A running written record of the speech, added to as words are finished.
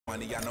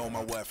Money, I know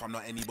my worth, I'm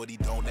not anybody,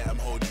 don't let them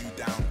hold you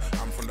down.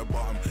 I'm from the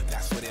bottom,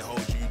 that's where they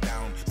hold you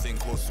down.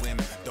 Sink or swim,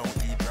 don't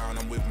you drown.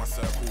 I'm with my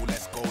circle,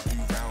 let's go do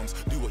rounds.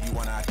 Do what you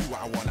wanna, do what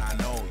I wanna, I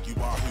know. You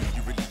are who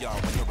you really are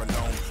when you're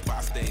alone. But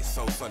I stay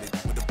so solid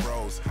with the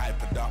bros,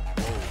 hypered up,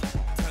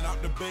 whoa. Turn up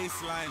the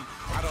baseline,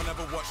 I don't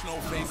ever watch no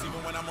face,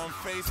 even when I'm on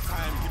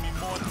FaceTime. Give me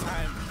more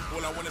time,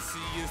 all I wanna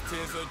see is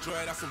tears of joy,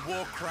 that's a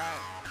war cry.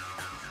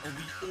 And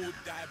we all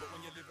die, but when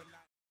you live a life.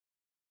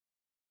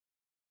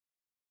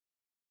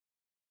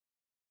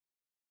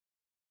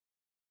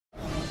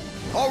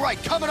 All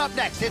right, coming up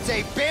next, it's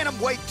a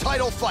bantamweight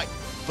title fight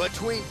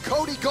between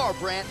Cody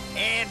Garbrandt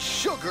and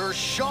Sugar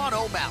Sean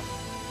O'Malley.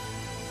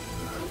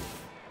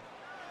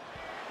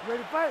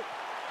 Ready to fight?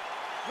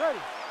 Ready.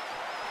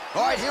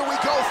 All right, here we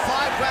go.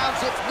 5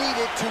 rounds if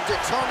needed to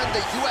determine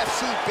the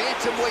UFC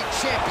bantamweight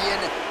champion.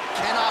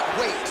 Cannot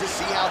wait to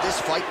see how this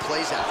fight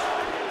plays out.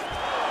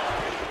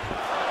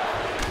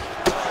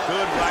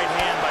 Good right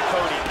hand by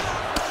Cody.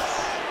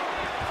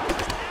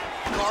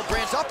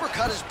 Garbrandt's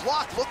uppercut is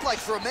blocked. Looked like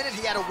for a minute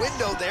he had a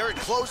window there. It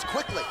closed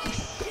quickly.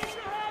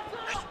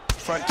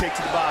 Front kick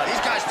to the body.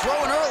 These guys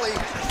throwing early.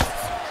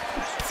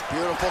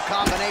 Beautiful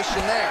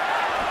combination there.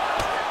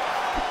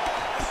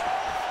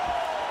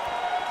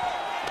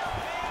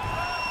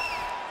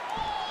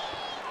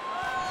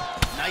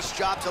 Nice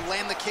job to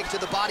land the kick to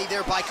the body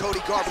there by Cody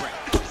Garbrandt.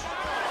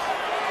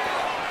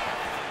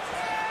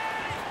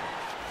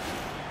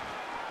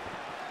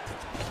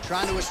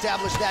 Trying to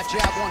establish that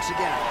jab once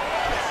again.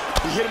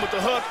 He hit him with the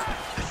hook.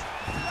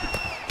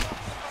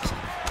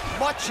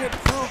 Much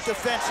improved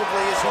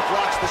defensively as he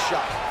blocks the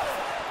shot.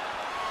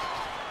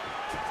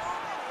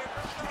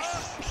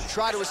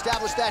 Try to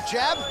establish that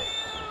jab.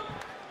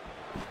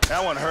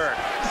 That one hurt.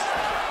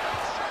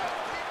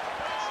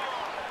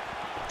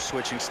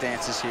 Switching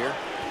stances here.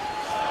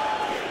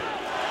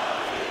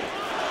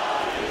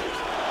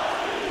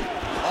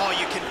 Oh,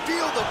 you can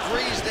feel the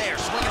breeze there.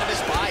 Swinging a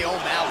miss by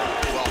O'Malley.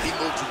 Well, he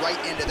moved right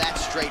into that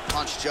straight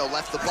punch, Joe.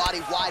 Left the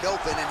body wide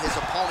open, and his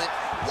opponent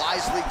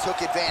wisely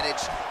took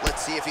advantage.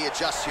 Let's see if he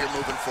adjusts here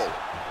moving forward.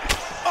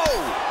 Oh!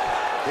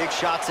 Big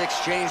shots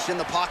exchanged in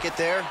the pocket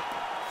there.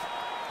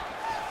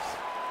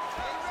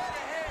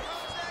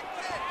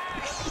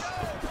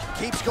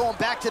 Keeps going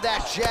back to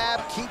that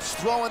jab, keeps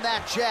throwing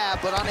that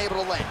jab, but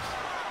unable to land.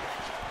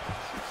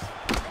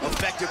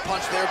 Effective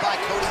punch there by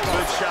Cody Garbrandt.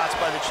 Good shots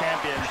by the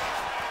champion.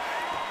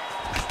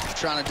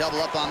 Trying to double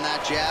up on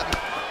that jab.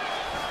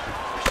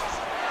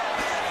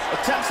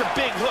 Attempts a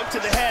big hook to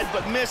the head,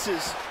 but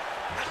misses.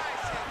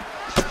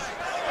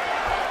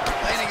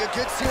 Landing a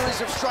good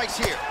series of strikes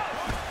here.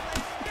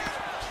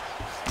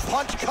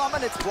 Punch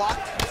coming, it's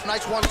blocked.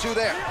 Nice 1-2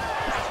 there.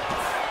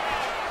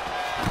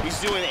 He's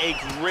doing a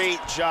great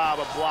job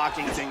of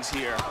blocking things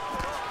here.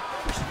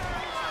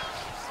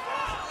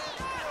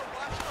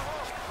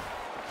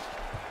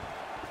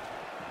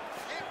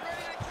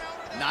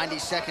 .90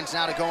 seconds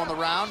now to go in the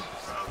round.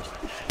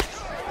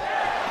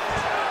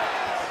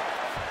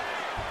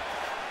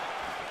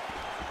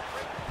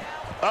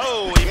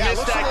 Oh, he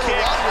missed that kick.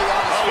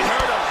 Oh, he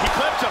hurt him. He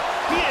clipped him.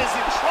 He is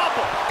in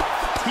trouble.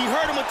 He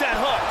hurt him with that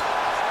hook.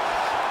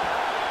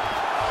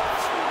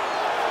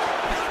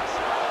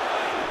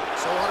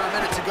 So under a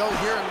minute to go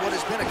here in what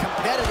has been a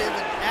competitive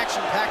and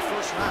action-packed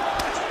first round.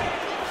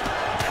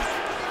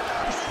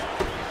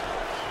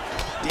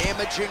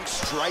 Damaging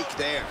strike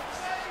there.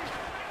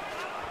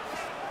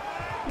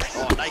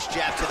 Oh, nice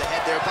jab to the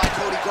head there by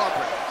Cody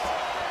Garbrandt.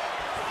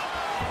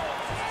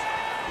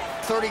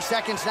 30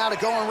 seconds now to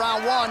go in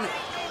round 1.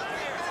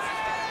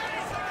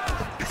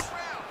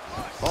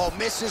 Oh,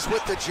 misses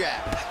with the jab.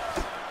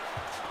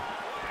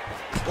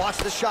 Watch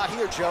the shot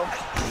here, Joe.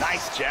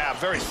 Nice jab,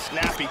 very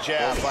snappy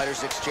jab. Both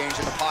fighters exchange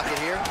in the pocket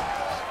here.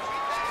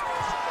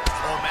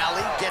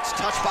 O'Malley gets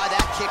touched by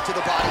that kick to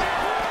the body.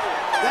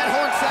 That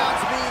horn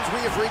sounds means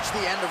we have reached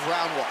the end of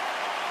round 1.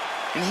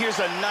 And here's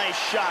a nice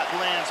shot,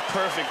 lands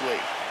perfectly.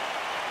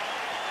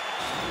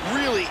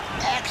 Really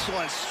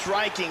excellent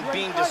striking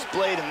being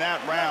displayed in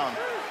that round.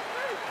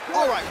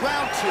 All right,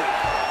 round 2.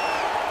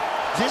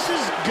 This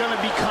is gonna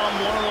become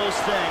one of those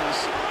things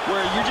where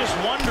you're just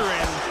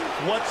wondering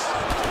what's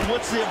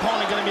the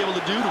opponent gonna be able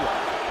to do to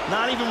him.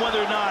 Not even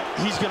whether or not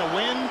he's gonna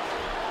win,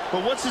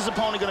 but what's his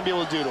opponent gonna be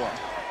able to do to him?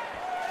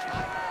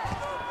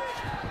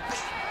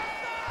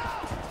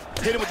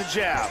 Hit him with the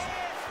jab.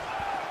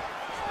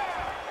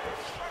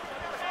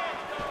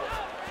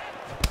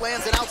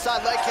 Lands an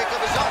outside leg kick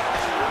of his own.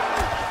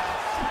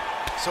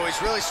 So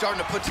he's really starting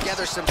to put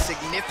together some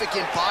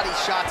significant body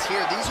shots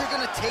here. These are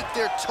going to take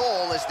their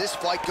toll as this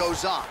fight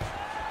goes on.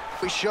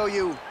 We show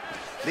you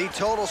the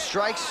total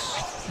strikes.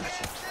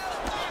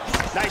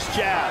 Nice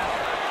jab.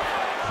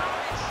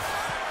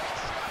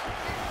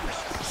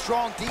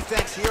 Strong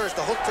defense here as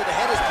the hook to the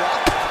head is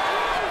blocked.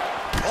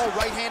 Oh,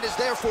 right hand is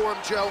there for him,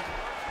 Joe.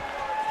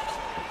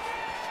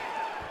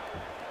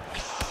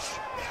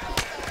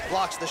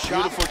 Blocks the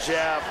shot. Beautiful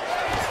jab.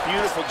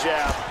 Beautiful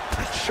jab.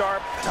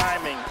 Sharp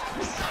timing.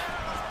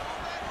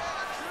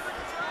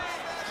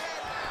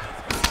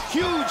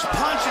 Huge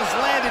punches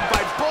landed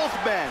by both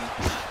men.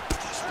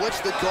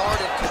 splits the guard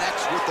and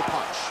connects with the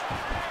punch.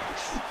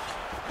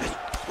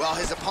 Well,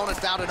 his opponent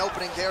found an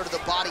opening there to the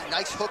body.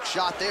 Nice hook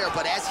shot there,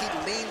 but as he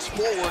leans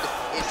forward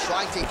in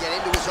trying to get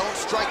into his own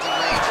striking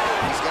range,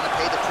 he's going to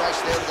pay the price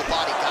there to the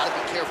body. Got to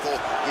be careful.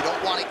 You don't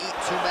want to eat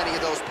too many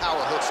of those power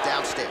hooks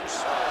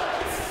downstairs.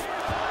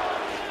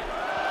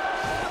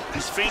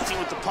 He's feinting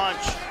with the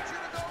punch.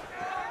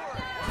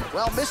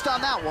 Well, missed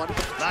on that one.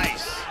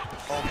 Nice.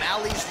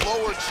 O'Malley's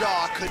lower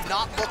jaw could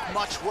not look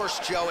much worse,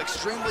 Joe.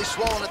 Extremely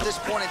swollen at this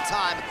point in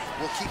time.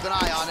 We'll keep an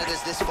eye on it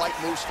as this fight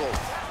moves forward.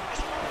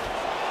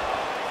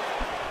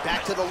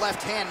 Back to the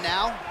left hand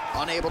now,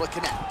 unable to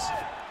connect.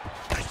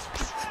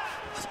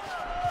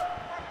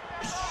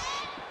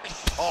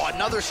 Oh,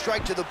 another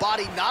strike to the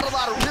body. Not a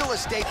lot of real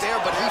estate there,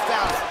 but he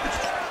found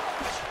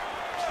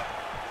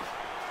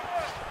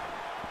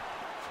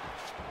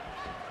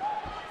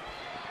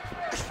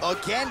it.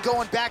 Again,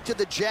 going back to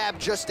the jab,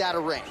 just out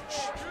of range.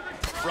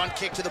 Front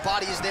kick to the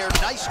body is there.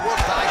 Nice work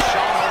by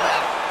Sean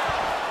O'Malley.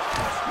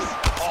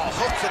 Oh,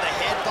 hook to the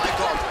head by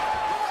Garbrandt.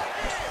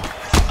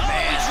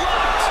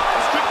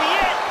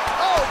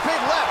 Big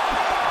left.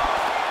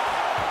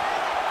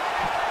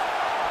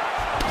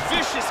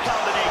 Vicious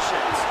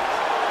combinations.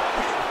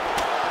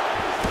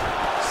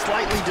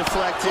 Slightly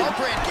deflected.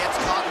 Garbrandt gets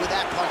caught with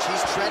that punch.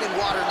 He's treading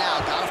water now.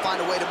 Got to find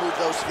a way to move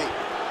those feet.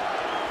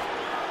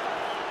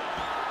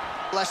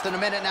 Less than a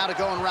minute now to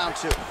go in round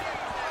two.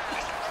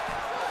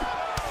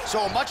 So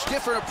a much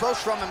different approach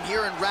from him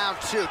here in round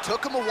two.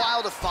 Took him a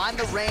while to find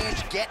the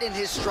range, get in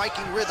his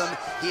striking rhythm.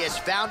 He has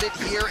found it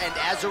here, and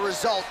as a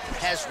result,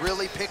 has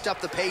really picked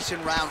up the pace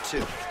in round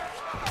two.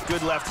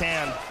 Good left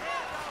hand.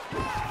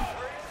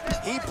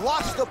 He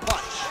blocks the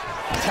punch.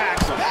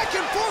 Tags him. Back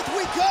and forth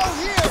we go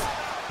here.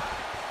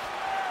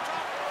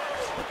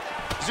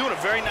 He's doing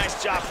a very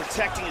nice job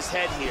protecting his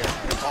head here.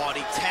 Oh, and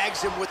he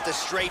tags him with the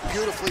straight.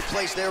 Beautifully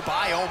placed there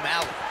by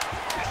O'Malley.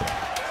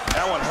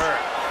 That one hurt.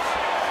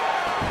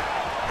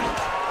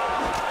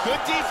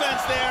 Good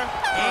defense there.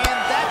 And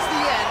that's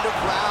the end of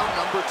round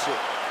number two.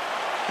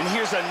 And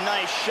here's a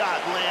nice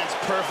shot, lands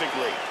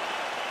perfectly.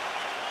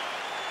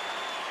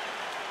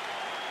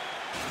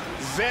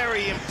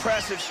 Very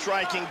impressive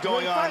striking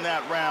going on in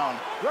that round.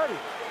 Ready.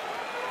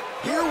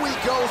 Here we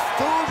go,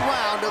 third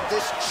round of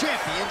this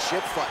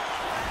championship fight.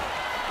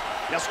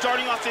 Now,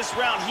 starting off this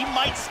round, he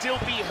might still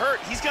be hurt.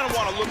 He's going to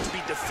want to look to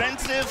be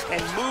defensive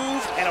and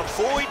move and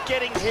avoid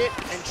getting hit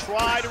and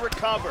try to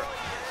recover.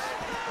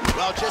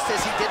 Well, just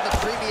as he did in the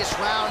previous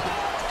round,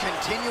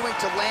 continuing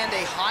to land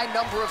a high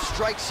number of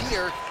strikes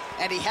here,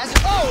 and he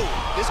hasn't. Oh!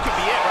 This could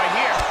be it right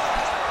here.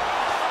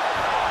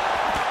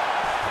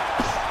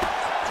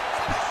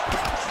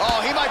 Oh,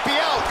 he might be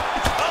out.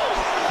 Oh,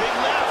 big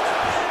left.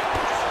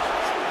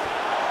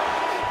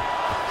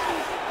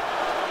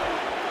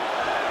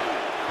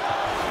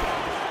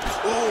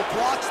 Oh,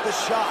 blocks the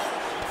shot.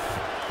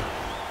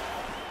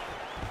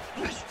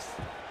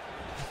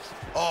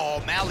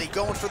 Oh, Malley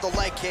going for the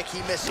leg kick.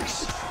 He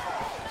misses.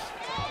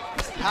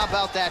 How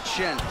about that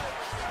shin?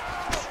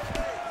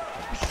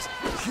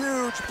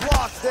 Huge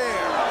block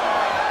there.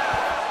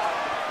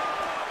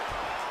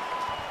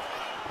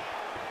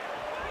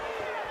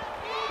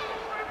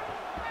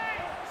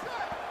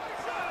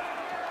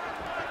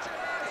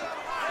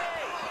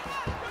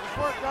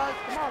 Guys,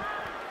 come on.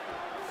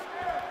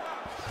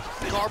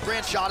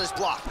 Garbrandt shot is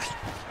blocked.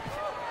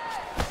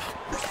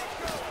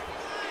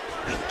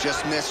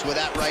 Just missed with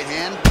that right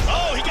hand.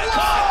 Oh, he got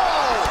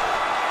caught.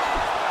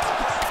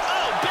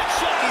 Oh, big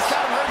shot. He's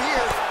got him hurt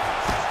here.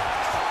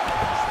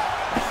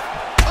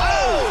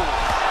 Oh!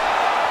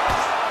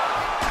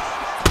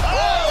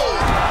 Oh!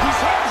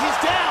 He's hurt. He's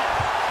down.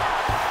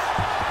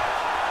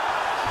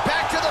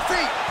 Back to the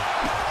feet.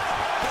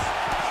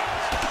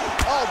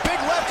 Oh, big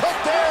left hook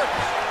there.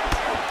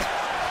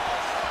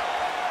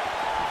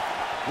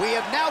 We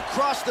have now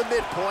crossed the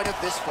midpoint of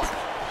this fight.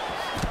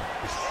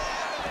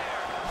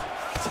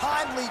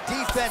 Timely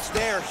defense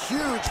there,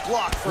 huge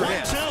block for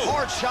him. 1-2.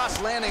 Hard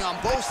shots landing on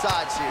both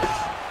sides here.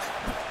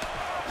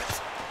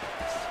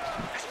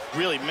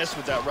 Really missed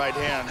with that right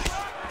hand.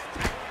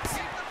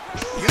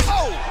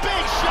 Oh!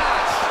 Big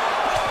shots.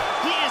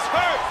 He is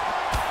hurt.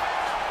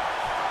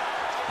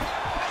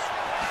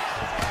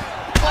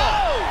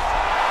 Oh!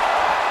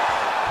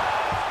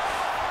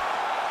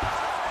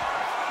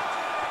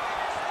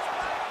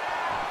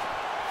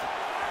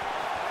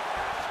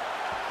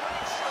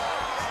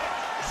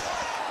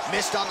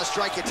 Missed on the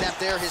strike attempt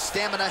there. His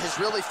stamina has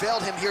really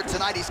failed him here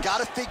tonight. He's got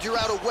to figure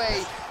out a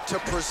way to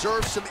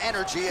preserve some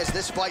energy as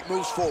this fight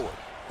moves forward.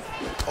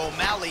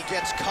 O'Malley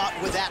gets caught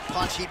with that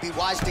punch. He'd be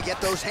wise to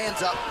get those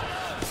hands up.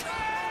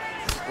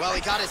 Well,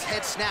 he got his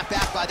head snapped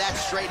back by that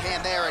straight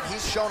hand there, and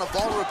he's shown a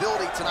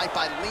vulnerability tonight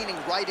by leaning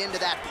right into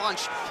that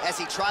punch as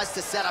he tries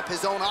to set up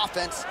his own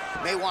offense.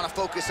 May want to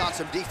focus on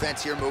some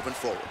defense here moving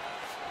forward.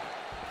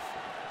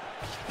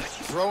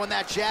 Throwing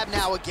that jab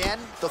now again.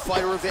 The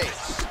fighter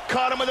evades.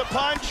 Caught him with a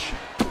punch.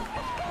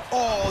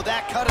 Oh,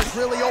 that cut has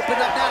really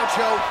opened up now,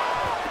 Joe.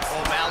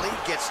 O'Malley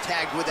gets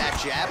tagged with that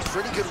jab.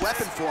 Pretty good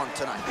weapon for him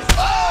tonight.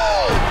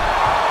 Oh!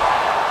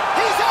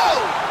 He's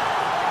out!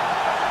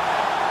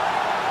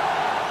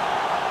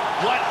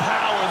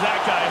 power that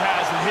guy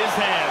has in his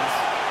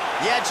hands.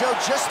 Yeah, Joe,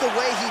 just the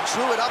way he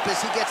drew it up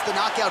as he gets the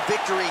knockout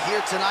victory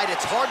here tonight,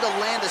 it's hard to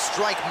land a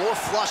strike more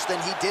flush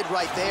than he did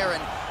right there,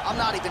 and I'm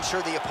not even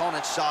sure the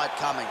opponent saw it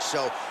coming.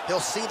 So he'll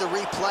see the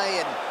replay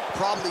and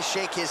probably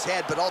shake his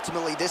head, but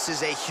ultimately this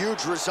is a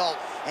huge result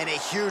and a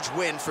huge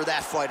win for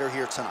that fighter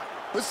here tonight.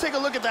 Let's take a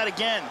look at that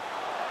again.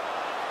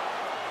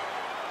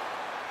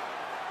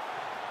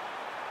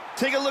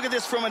 Take a look at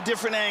this from a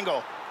different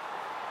angle.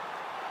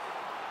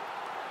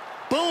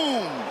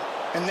 Boom!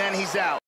 And then he's out.